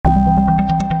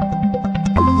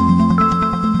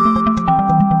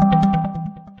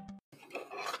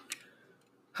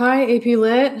Hi, AP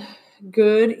Lit.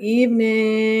 Good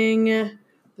evening.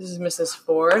 This is Mrs.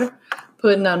 Ford,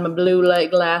 putting on my blue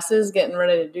light glasses, getting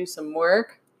ready to do some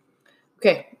work.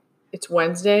 Okay, it's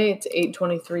Wednesday. It's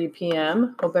 8:23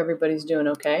 p.m. Hope everybody's doing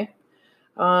okay.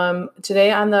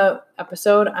 Today on the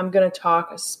episode, I'm going to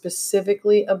talk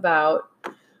specifically about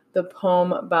the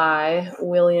poem by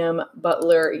William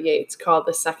Butler Yeats called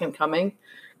The Second Coming.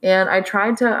 And I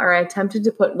attempted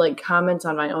to put comments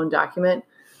on my own document,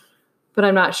 but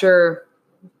I'm not sure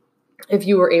if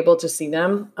you were able to see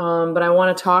them. But I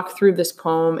want to talk through this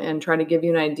poem and try to give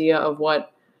you an idea of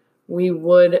what we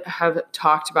would have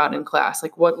talked about in class,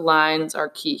 like what lines are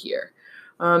key here.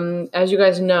 As you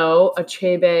guys know,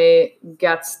 Achebe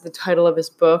gets the title of his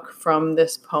book from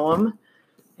this poem.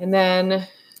 And then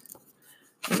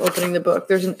I'm opening the book.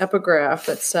 There's an epigraph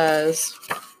that says,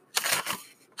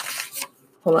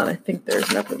 hold on, I think there's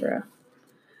an epigraph.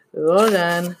 Hold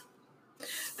on.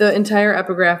 The entire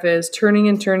epigraph is, turning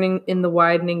and turning in the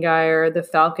widening gyre, the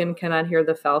falcon cannot hear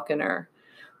the falconer.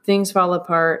 Things fall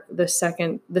apart, the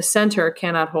center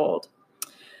cannot hold.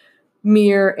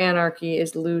 Mere anarchy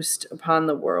is loosed upon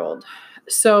the world.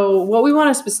 So what we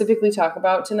want to specifically talk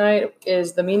about tonight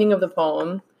is the meaning of the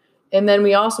poem, and then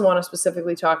we also want to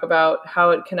specifically talk about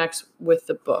how it connects with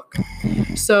the book.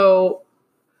 So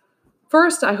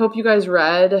first, I hope you guys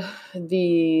read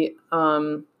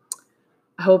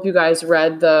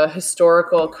the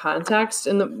historical context.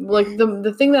 And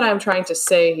the thing that I'm trying to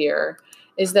say here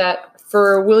is that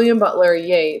for William Butler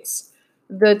Yeats,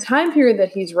 the time period that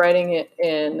he's writing it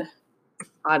in,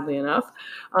 oddly enough,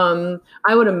 I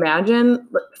would imagine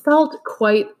felt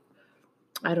quite,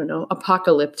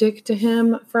 apocalyptic to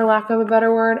him, for lack of a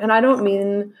better word. And I don't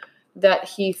mean that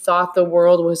he thought the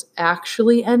world was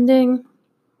actually ending,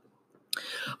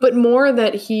 but more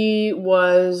that he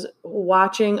was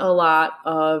watching a lot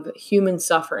of human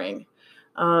suffering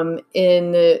I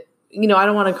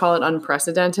don't want to call it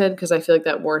unprecedented because I feel like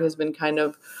that word has been kind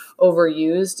of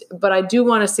overused. But I do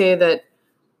want to say that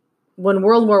when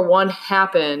World War I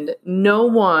happened, no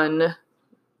one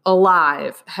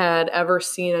alive had ever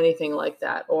seen anything like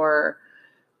that or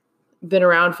been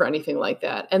around for anything like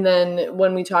that. And then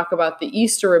when we talk about the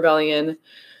Easter Rebellion,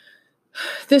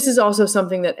 this is also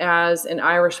something that, as an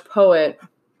Irish poet,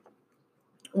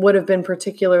 would have been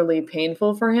particularly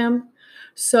painful for him.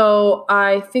 So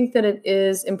I think that it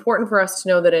is important for us to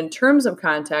know that in terms of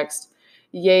context,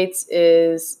 Yeats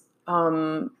is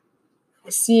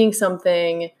seeing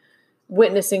something,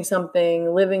 witnessing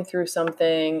something, living through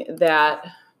something that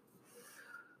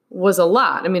was a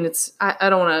lot. I mean, I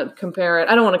don't want to compare it.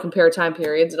 I don't want to compare time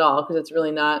periods at all because it's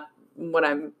really not what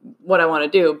I want to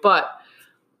do. But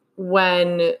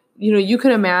when, you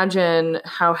can imagine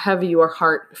how heavy your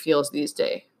heart feels these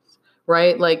days,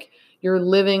 right? Like, you're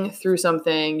living through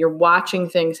something, you're watching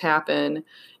things happen,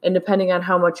 and depending on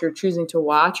how much you're choosing to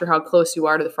watch or how close you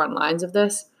are to the front lines of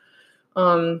this,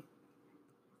 for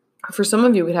some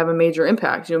of you, it could have a major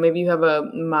impact. Maybe you have a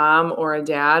mom or a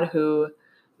dad who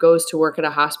goes to work at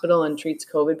a hospital and treats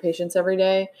COVID patients every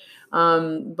day.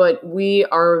 But we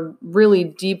are really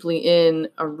deeply in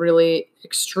a really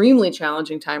extremely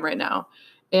challenging time right now.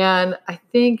 And I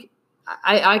think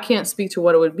I can't speak to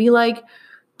what it would be like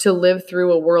to live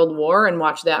through a world war and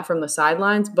watch that from the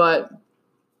sidelines. But,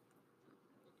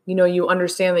 you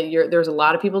understand that there's a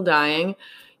lot of people dying.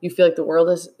 You feel like the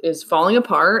world is falling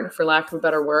apart, for lack of a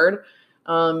better word.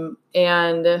 And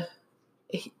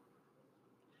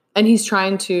he's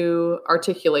trying to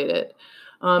articulate it.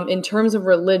 In terms of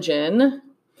religion,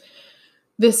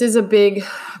 this is a big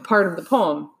part of the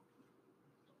poem.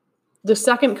 The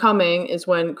second coming is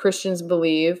when Christians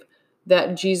believe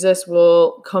that Jesus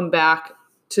will come back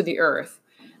to the earth.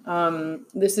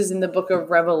 This is in the book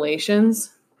of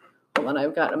Revelations. Hold on,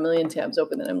 I've got a million tabs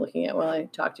open that I'm looking at while I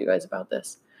talk to you guys about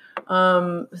this.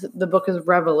 The book is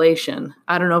Revelation.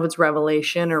 I don't know if it's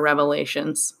Revelation or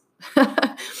Revelations.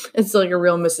 It's like a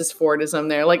real Mrs. Fordism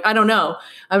there. I don't know.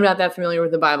 I'm not that familiar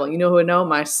with the Bible. You know who would know?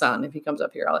 My son. If he comes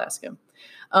up here, I'll ask him.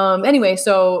 Anyway,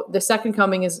 so the second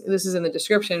coming this is in the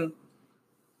description.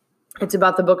 It's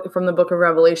about from the book of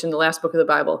Revelation, the last book of the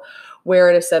Bible, where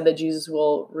it is said that Jesus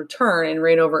will return and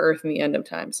reign over earth in the end of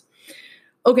times.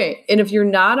 Okay, and if you're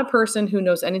not a person who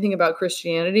knows anything about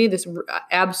Christianity, this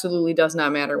absolutely does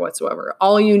not matter whatsoever.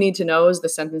 All you need to know is the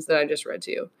sentence that I just read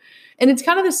to you. And it's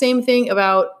kind of the same thing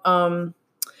about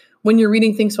when you're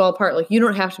reading Things Fall Apart. You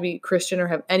don't have to be Christian or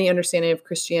have any understanding of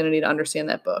Christianity to understand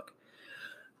that book.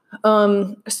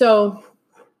 So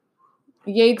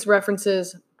Yeats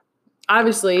references,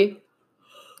 obviously,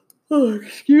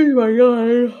 excuse my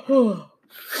yawn.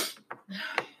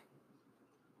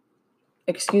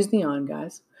 Excuse the yawn,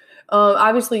 guys.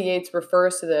 Obviously, Yeats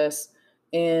refers to this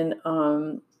in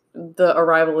the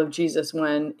arrival of Jesus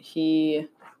when he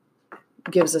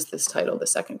gives us this title, the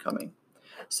second coming.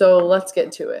 So let's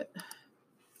get to it.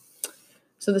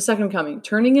 So the second coming,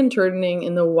 turning and turning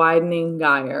in the widening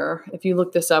gyre. If you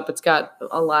look this up, it's got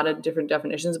a lot of different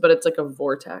definitions, but it's like a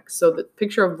vortex. So the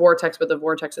picture of vortex, but the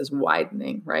vortex is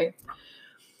widening, right?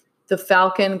 The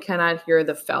falcon cannot hear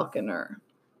the falconer.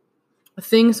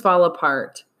 Things fall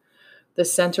apart. The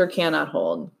center cannot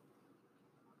hold.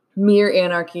 Mere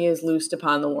anarchy is loosed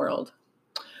upon the world.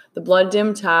 The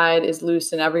blood-dimmed tide is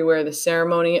loosed, and everywhere the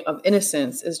ceremony of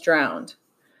innocence is drowned.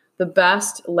 The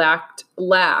best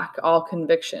lack all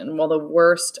conviction, while the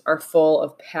worst are full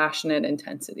of passionate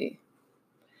intensity.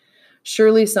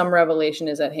 Surely some revelation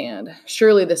is at hand.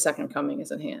 Surely the second coming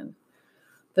is at hand.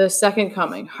 The second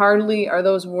coming. Hardly are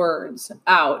those words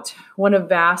out when a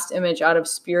vast image out of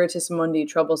Spiritus Mundi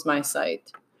troubles my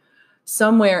sight.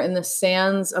 Somewhere in the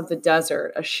sands of the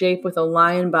desert, a shape with a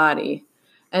lion body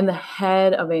and the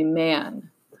head of a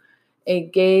man, a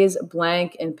gaze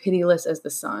blank and pitiless as the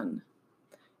sun,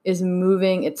 is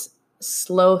moving its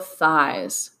slow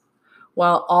thighs,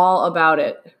 while all about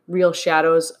it real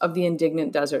shadows of the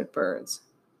indignant desert birds.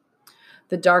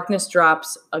 The darkness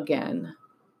drops again,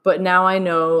 but now I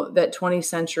know that 20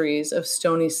 centuries of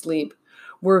stony sleep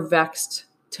were vexed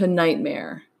to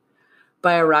nightmare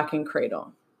by a rocking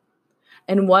cradle.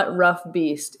 And what rough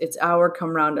beast, its hour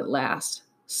come round at last,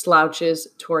 slouches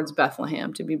towards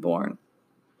Bethlehem to be born?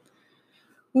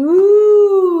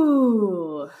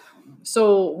 Woo!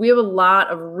 So we have a lot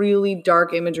of really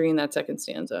dark imagery in that second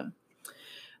stanza.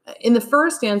 In the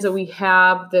first stanza, we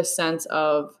have this sense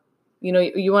of,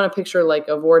 you want to picture like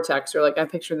a vortex, or like I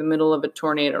picture the middle of a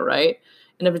tornado, right?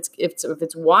 And if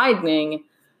it's widening,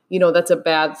 that's a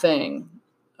bad thing.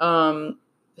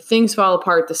 Things fall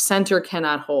apart. The center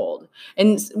cannot hold.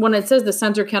 And when it says the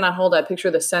center cannot hold, I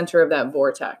picture the center of that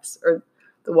vortex, or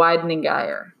the widening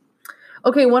gyre.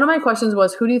 Okay, one of my questions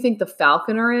was, who do you think the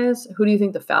falconer is? Who do you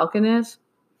think the falcon is?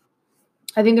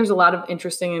 I think there's a lot of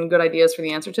interesting and good ideas for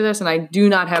the answer to this, and I do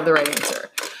not have the right answer.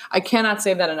 I cannot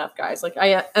say that enough, guys. Like,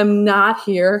 I am not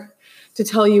here to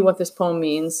tell you what this poem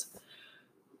means,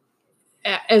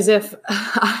 as if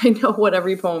I know what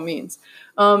every poem means.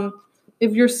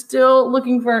 If you're still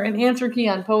looking for an answer key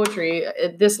on poetry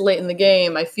this late in the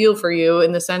game, I feel for you,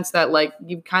 in the sense that, like,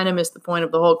 you've kind of missed the point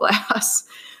of the whole class.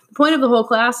 The point of the whole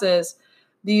class is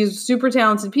these super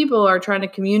talented people are trying to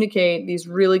communicate these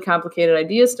really complicated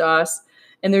ideas to us,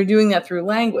 and they're doing that through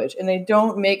language. And they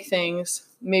don't make things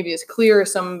maybe as clear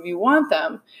as some of you want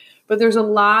them, but there's a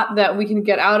lot that we can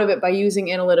get out of it by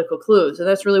using analytical clues. So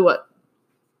that's really what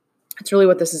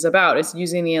this is about. It's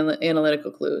using the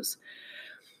analytical clues.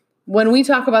 When we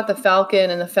talk about the falcon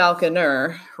and the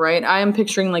falconer, right, I am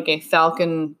picturing like a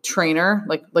falcon trainer,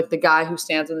 like the guy who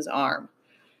stands with his arm,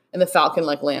 and the falcon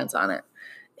like lands on it.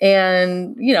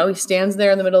 And, he stands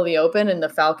there in the middle of the open, and the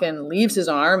falcon leaves his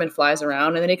arm and flies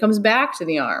around, and then he comes back to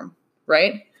the arm,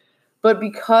 right? But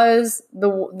because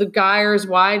the gyre is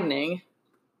widening,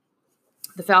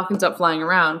 the falcon's up flying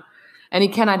around, and he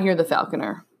cannot hear the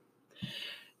falconer.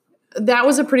 That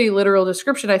was a pretty literal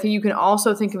description. I think you can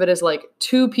also think of it as like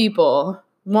two people,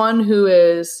 one who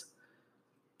is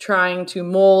trying to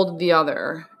mold the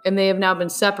other, and they have now been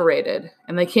separated,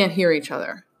 and they can't hear each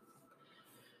other.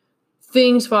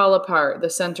 Things fall apart. The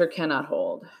center cannot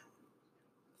hold.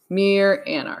 Mere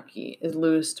anarchy is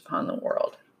loosed upon the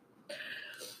world.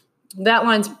 That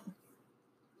line's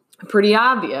pretty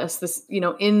obvious. This,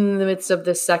 in the midst of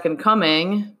this second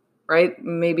coming, right?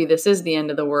 Maybe this is the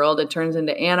end of the world. It turns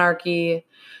into anarchy.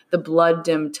 The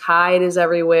blood-dimmed tide is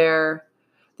everywhere.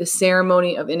 The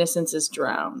ceremony of innocence is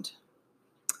drowned.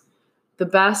 The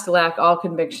best lack all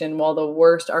conviction, while the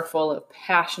worst are full of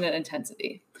passionate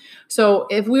intensity. So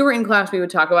if we were in class, we would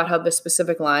talk about how this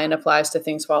specific line applies to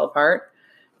things fall apart.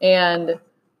 And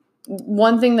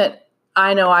one thing that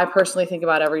I know I personally think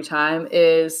about every time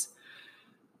is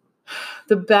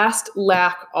the best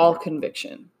lack all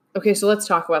conviction. Okay, so let's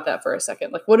talk about that for a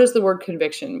second. Like, what does the word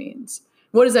conviction means?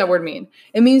 What does that word mean?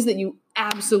 It means that you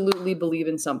absolutely believe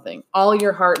in something, all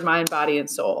your heart, mind, body, and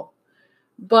soul.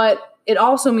 But it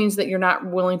also means that you're not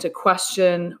willing to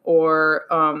question or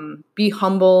be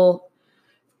humble.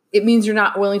 It means you're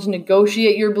not willing to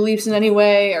negotiate your beliefs in any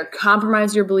way or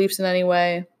compromise your beliefs in any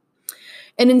way.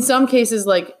 And in some cases,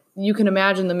 like, you can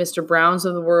imagine the Mr. Browns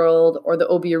of the world or the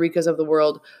Obi Arikas of the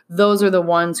world. Those are the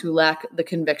ones who lack the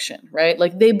conviction, right?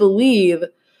 Like, they believe,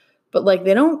 but like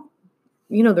they don't,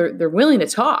 they're willing to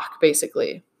talk,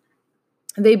 basically.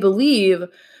 They believe,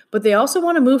 but they also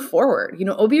want to move forward.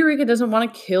 Obi Arika doesn't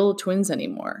want to kill twins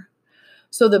anymore.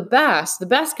 So the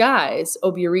best guys,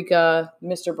 Obiorika,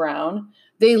 Mr. Brown,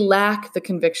 they lack the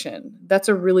conviction. That's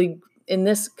a really, in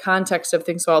this context of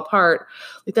Things Fall Apart,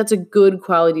 like that's a good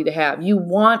quality to have. You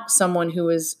want someone who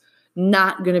is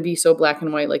not going to be so black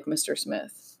and white like Mr.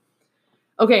 Smith.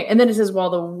 Okay, and then it says, while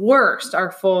the worst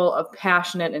are full of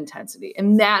passionate intensity.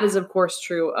 And that is, of course,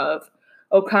 true of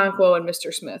Okonkwo and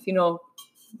Mr. Smith. You know,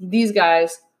 these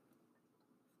guys,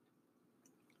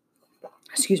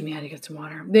 excuse me, I had to get some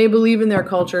water. They believe in their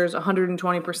cultures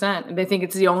 120%, and they think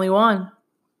it's the only one.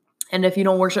 And if you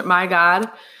don't worship my God,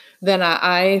 then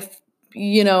I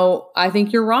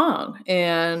think you're wrong,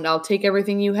 and I'll take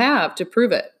everything you have to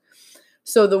prove it.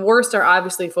 So the worst are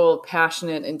obviously full of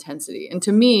passionate intensity. And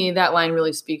to me, that line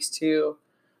really speaks to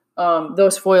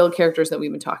those foiled characters that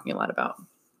we've been talking a lot about.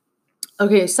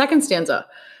 Okay, second stanza.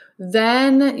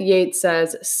 Then Yeats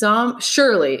says,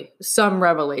 surely some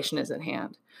revelation is at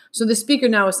hand. So the speaker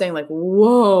now is saying like,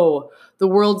 whoa, the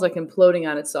world's like imploding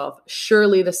on itself.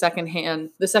 Surely the second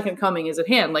coming is at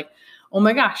hand. Like, oh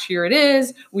my gosh, here it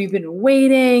is. We've been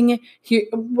waiting. Here,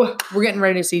 we're getting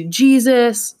ready to see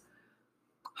Jesus.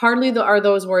 Hardly are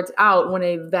those words out when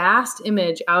a vast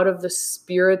image out of the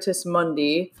Spiritus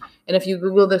Mundi, and if you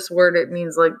Google this word, it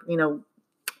means like,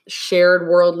 shared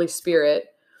worldly spirit,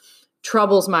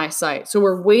 troubles my sight. So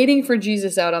we're waiting for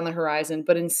Jesus out on the horizon,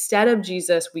 but instead of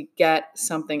Jesus, we get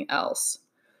something else.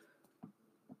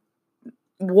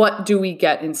 What do we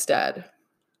get instead?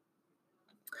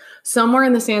 Somewhere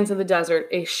in the sands of the desert,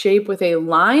 a shape with a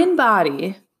lion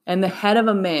body and the head of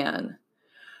a man,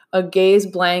 a gaze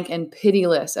blank and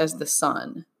pitiless as the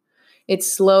sun.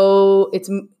 It's slow,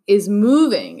 is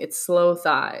moving its slow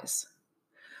thighs.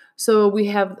 So we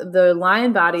have the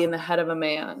lion body and the head of a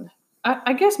man.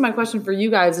 I guess my question for you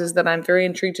guys is that I'm very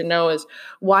intrigued to know is,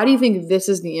 why do you think this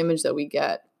is the image that we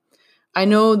get? I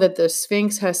know that the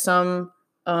Sphinx has some,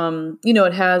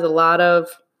 it has a lot of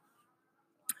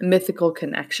mythical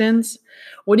connections.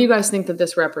 What do you guys think that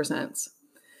this represents?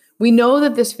 We know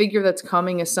that this figure that's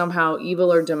coming is somehow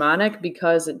evil or demonic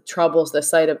because it troubles the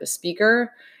sight of the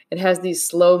speaker. It has these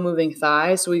slow-moving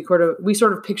thighs, so we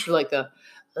sort of picture like the,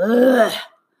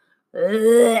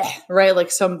 right, like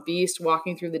some beast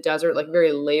walking through the desert, like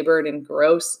very labored and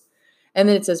gross. And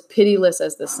then it says, pitiless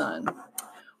as the sun.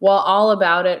 While all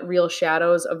about it, real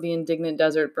shadows of the indignant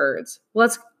desert birds. Well,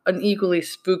 that's an equally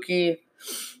spooky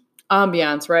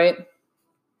ambiance, right?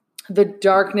 The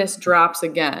darkness drops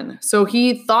again. So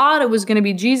he thought it was going to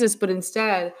be Jesus, but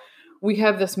instead we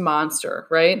have this monster,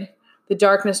 right? The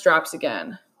darkness drops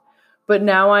again. But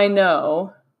now I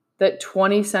know that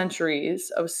 20 centuries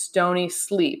of stony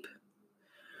sleep.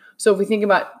 So if we think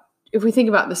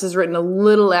about this is written a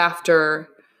little after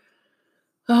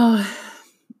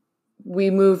we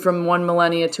moved from one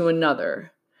millennia to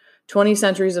another. 20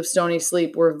 centuries of stony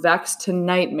sleep were vexed to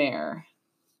nightmare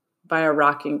by a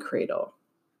rocking cradle.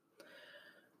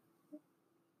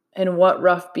 And what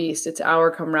rough beast, its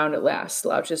hour come round at last,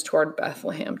 slouches toward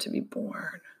Bethlehem to be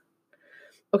born.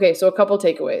 Okay, so a couple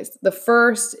takeaways. The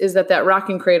first is that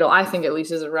rocking cradle, I think at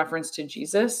least, is a reference to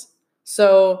Jesus.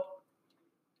 So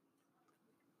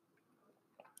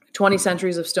 20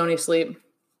 centuries of stony sleep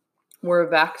were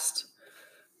vexed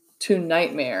to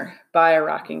nightmare by a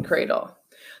rocking cradle.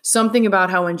 Something about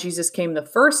how when Jesus came the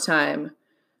first time,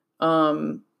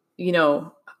 perhaps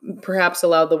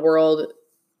allowed the world,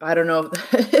 I don't know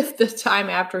if the time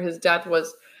after his death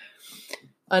was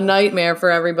a nightmare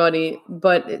for everybody,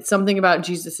 but it's something about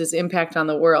Jesus's impact on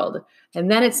the world.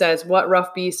 And then it says, what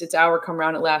rough beast, its hour come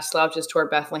round at last, slouches toward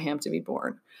Bethlehem to be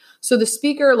born. So the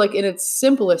speaker, like in its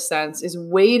simplest sense, is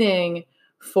waiting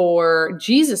for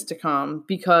Jesus to come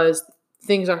because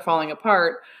things are falling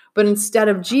apart. But instead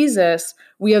of Jesus,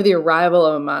 we have the arrival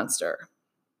of a monster.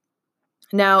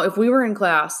 Now, if we were in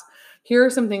class, here are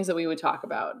some things that we would talk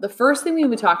about. The first thing we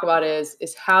would talk about is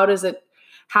how does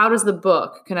the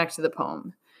book connect to the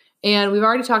poem? And we've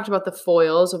already talked about the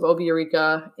foils of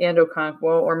Obiorika and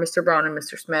Okonkwo, or Mr. Brown and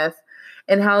Mr. Smith,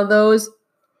 and how those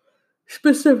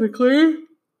specifically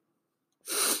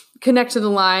connect to the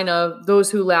line of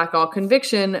those who lack all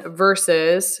conviction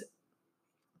versus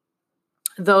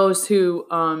those who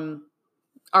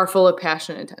are full of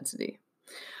passion and intensity.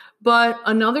 But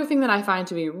another thing that I find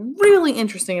to be really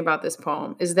interesting about this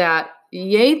poem is that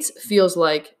Yeats feels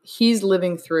like he's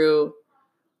living through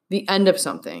the end of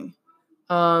something,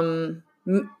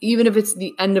 even if it's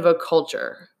the end of a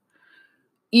culture,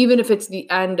 even if it's the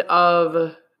end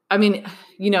of, I don't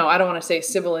want to say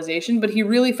civilization, but he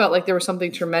really felt like there was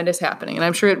something tremendous happening. And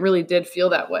I'm sure it really did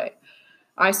feel that way.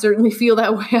 I certainly feel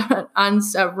that way on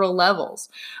several levels.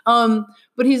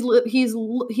 But he's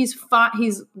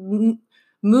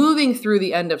moving through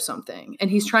the end of something,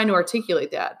 and he's trying to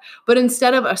articulate that. But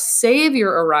instead of a savior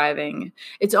arriving,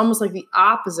 it's almost like the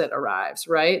opposite arrives,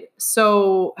 right?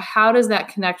 So how does that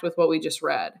connect with what we just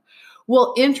read?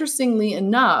 Well, interestingly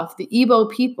enough, the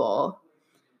Igbo people,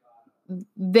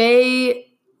 they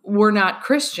were not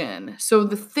Christian. So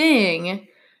the thing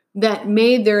that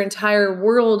made their entire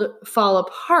world fall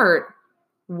apart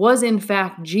was in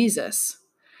fact Jesus.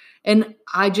 And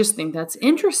I just think that's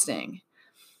interesting.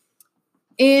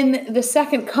 In the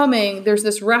second coming, there's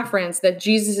this reference that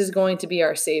Jesus is going to be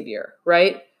our savior,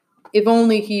 right? If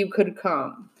only he could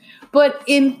come. But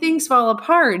in Things Fall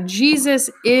Apart,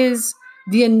 Jesus is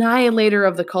the annihilator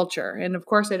of the culture. And of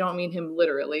course, I don't mean him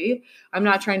literally. I'm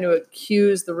not trying to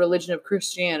accuse the religion of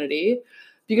Christianity,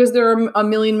 because there are a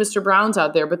million Mr. Browns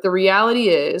out there. But the reality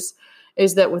is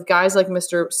that with guys like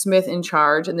Mr. Smith in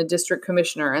charge and the district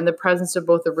commissioner and the presence of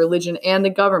both the religion and the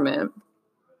government,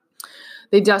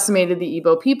 they decimated the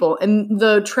Igbo people. And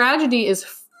the tragedy is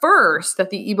first that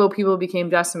the Igbo people became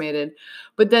decimated,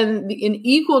 but then an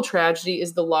equal tragedy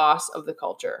is the loss of the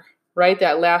culture, right?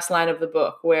 That last line of the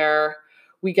book where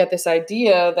we get this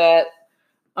idea that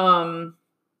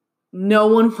no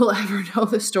one will ever know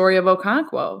the story of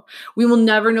Okonkwo. We will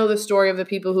never know the story of the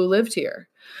people who lived here,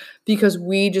 because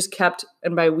we just kept,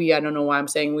 and by we, I don't know why I'm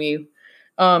saying we,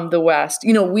 the West,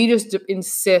 we just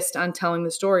insist on telling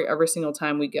the story every single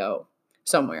time we go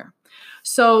somewhere.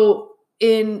 So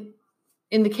in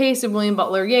the case of William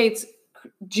Butler Yeats,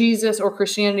 Jesus or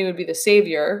Christianity would be the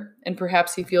savior, and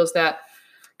perhaps he feels that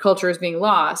culture is being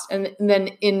lost. And then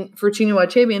for Chinua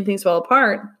Achebe in Things Fall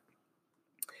Apart,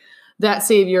 that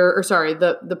savior,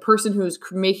 the person who's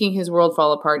making his world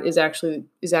fall apart is actually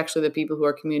the people who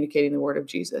are communicating the word of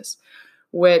Jesus,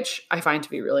 which I find to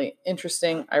be really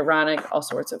interesting, ironic, all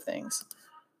sorts of things.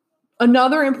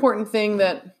 Another important thing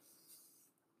that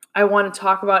I want to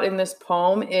talk about in this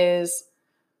poem is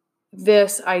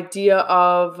this idea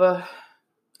of,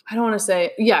 I don't want to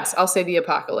say, yes, I'll say the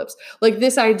apocalypse, like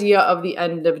this idea of the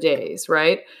end of days,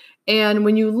 right? And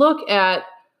when you look at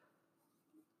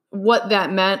what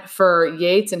that meant for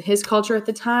Yeats and his culture at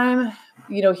the time,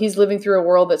 he's living through a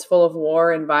world that's full of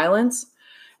war and violence.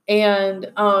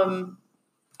 And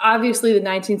obviously the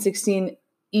 1916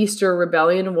 Easter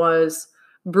Rebellion was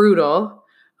brutal,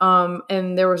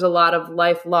 and there was a lot of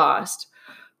life lost.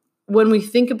 When we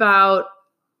think about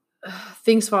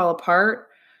Things Fall Apart,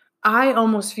 I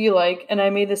almost feel like, and I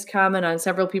made this comment on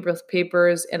several people's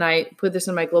papers, and I put this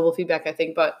in my global feedback, I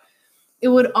think, but it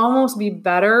would almost be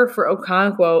better for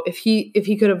Okonkwo if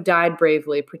he could have died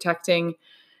bravely, protecting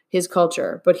his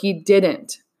culture, but he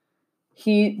didn't.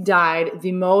 He died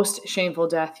the most shameful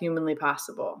death humanly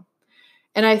possible.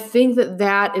 And I think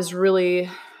that is really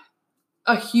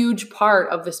a huge part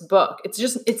of this book.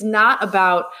 It's not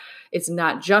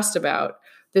just about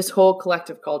this whole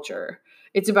collective culture.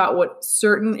 It's about what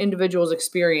certain individuals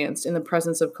experienced in the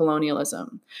presence of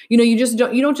colonialism. You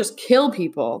don't just kill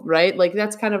people, right? Like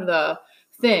that's kind of the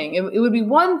thing. It would be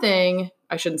one thing.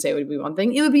 I shouldn't say it would be one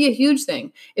thing. It would be a huge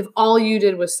thing if all you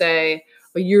did was say,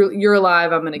 well, you're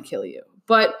alive, I'm going to kill you.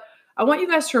 But I want you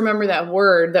guys to remember that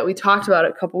word that we talked about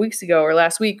a couple weeks ago or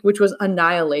last week, which was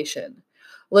annihilation.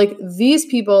 Like these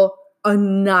people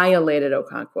annihilated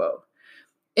Okonkwo.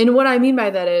 And what I mean by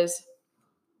that is,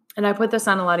 and I put this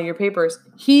on a lot of your papers,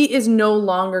 he is no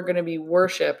longer going to be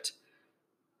worshipped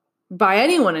by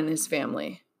anyone in his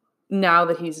family now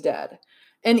that he's dead.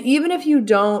 And even if you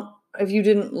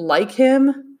didn't like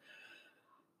him,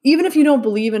 even if you don't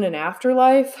believe in an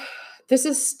afterlife, this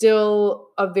is still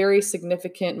a very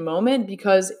significant moment,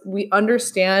 because we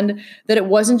understand that it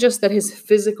wasn't just that his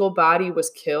physical body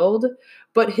was killed,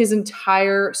 but his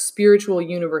entire spiritual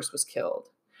universe was killed.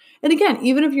 And again,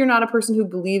 even if you're not a person who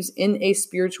believes in a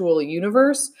spiritual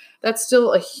universe, that's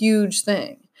still a huge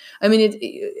thing. I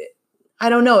mean, I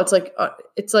don't know.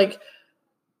 It's like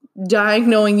dying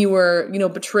knowing you were,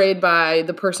 betrayed by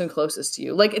the person closest to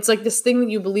you. Like, it's like this thing that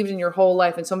you believed in your whole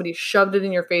life, and somebody shoved it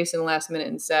in your face in the last minute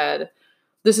and said,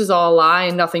 this is all a lie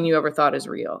and nothing you ever thought is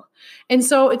real. And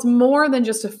so it's more than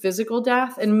just a physical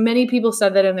death. And many people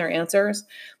said that in their answers.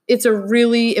 It's a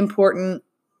really important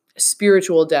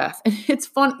spiritual death. And it's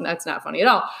fun. That's not funny at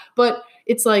all. But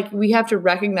it's like we have to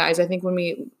recognize, I think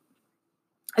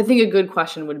a good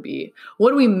question would be,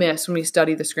 what do we miss when we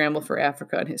study the Scramble for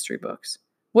Africa in history books?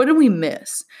 What do we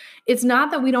miss? It's not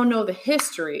that we don't know the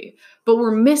history, but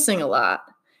we're missing a lot.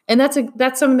 And that's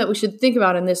something that we should think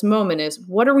about in this moment is,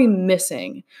 what are we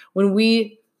missing when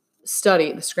we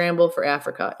study the Scramble for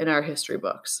Africa in our history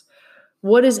books?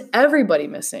 What is everybody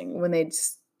missing when they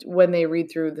when they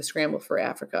read through The Scramble for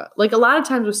Africa. Like a lot of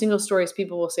times with single stories,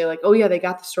 people will say like, oh yeah, they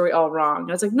got the story all wrong.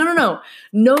 And it's like, no.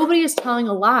 Nobody is telling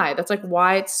a lie. That's like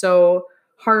why it's so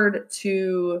hard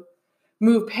to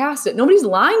move past it. Nobody's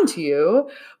lying to you,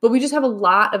 but we just have a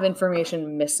lot of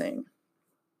information missing.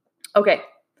 Okay.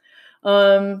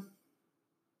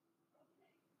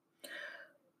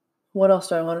 What else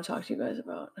do I want to talk to you guys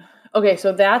about? Okay,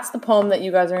 so that's the poem that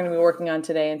you guys are going to be working on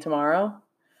today and tomorrow.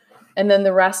 And then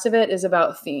the rest of it is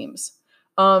about themes.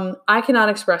 I cannot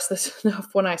express this enough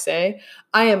when I say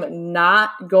I am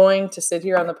not going to sit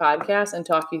here on the podcast and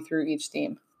talk you through each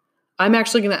theme. I'm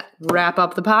actually going to wrap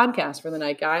up the podcast for the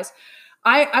night, guys.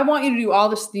 I want you to do all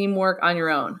this theme work on your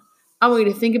own. I want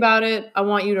you to think about it. I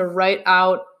want you to write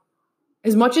out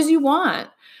as much as you want.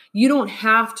 You don't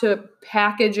have to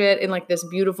package it in like this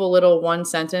beautiful little one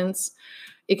sentence.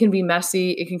 It can be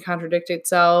messy. It can contradict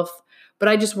itself. But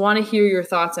I just want to hear your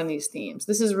thoughts on these themes.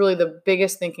 This is really the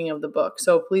biggest thinking of the book.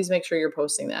 So please make sure you're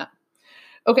posting that.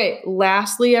 Okay,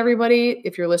 lastly, everybody,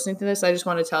 if you're listening to this, I just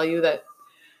want to tell you that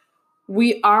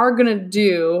we are going to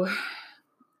do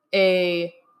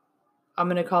I'm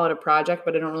going to call it a project,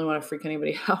 but I don't really want to freak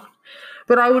anybody out.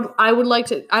 But I would like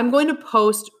to, I'm going to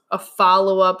post a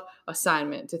follow-up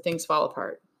assignment to Things Fall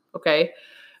Apart. Okay.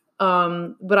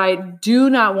 But I do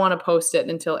not want to post it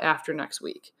until after next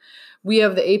week. We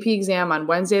have the AP exam on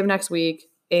Wednesday of next week.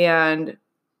 And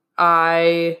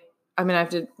I have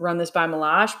to run this by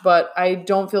Milash, but I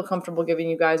don't feel comfortable giving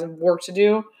you guys work to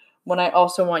do when I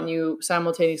also want you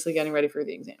simultaneously getting ready for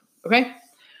the exam. Okay.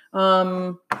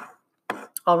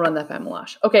 I'll run that by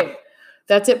Milash. Okay.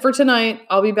 That's it for tonight.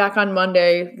 I'll be back on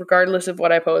Monday. Regardless of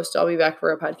what I post, I'll be back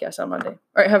for a podcast on Monday. All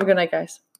right. Have a good night, guys.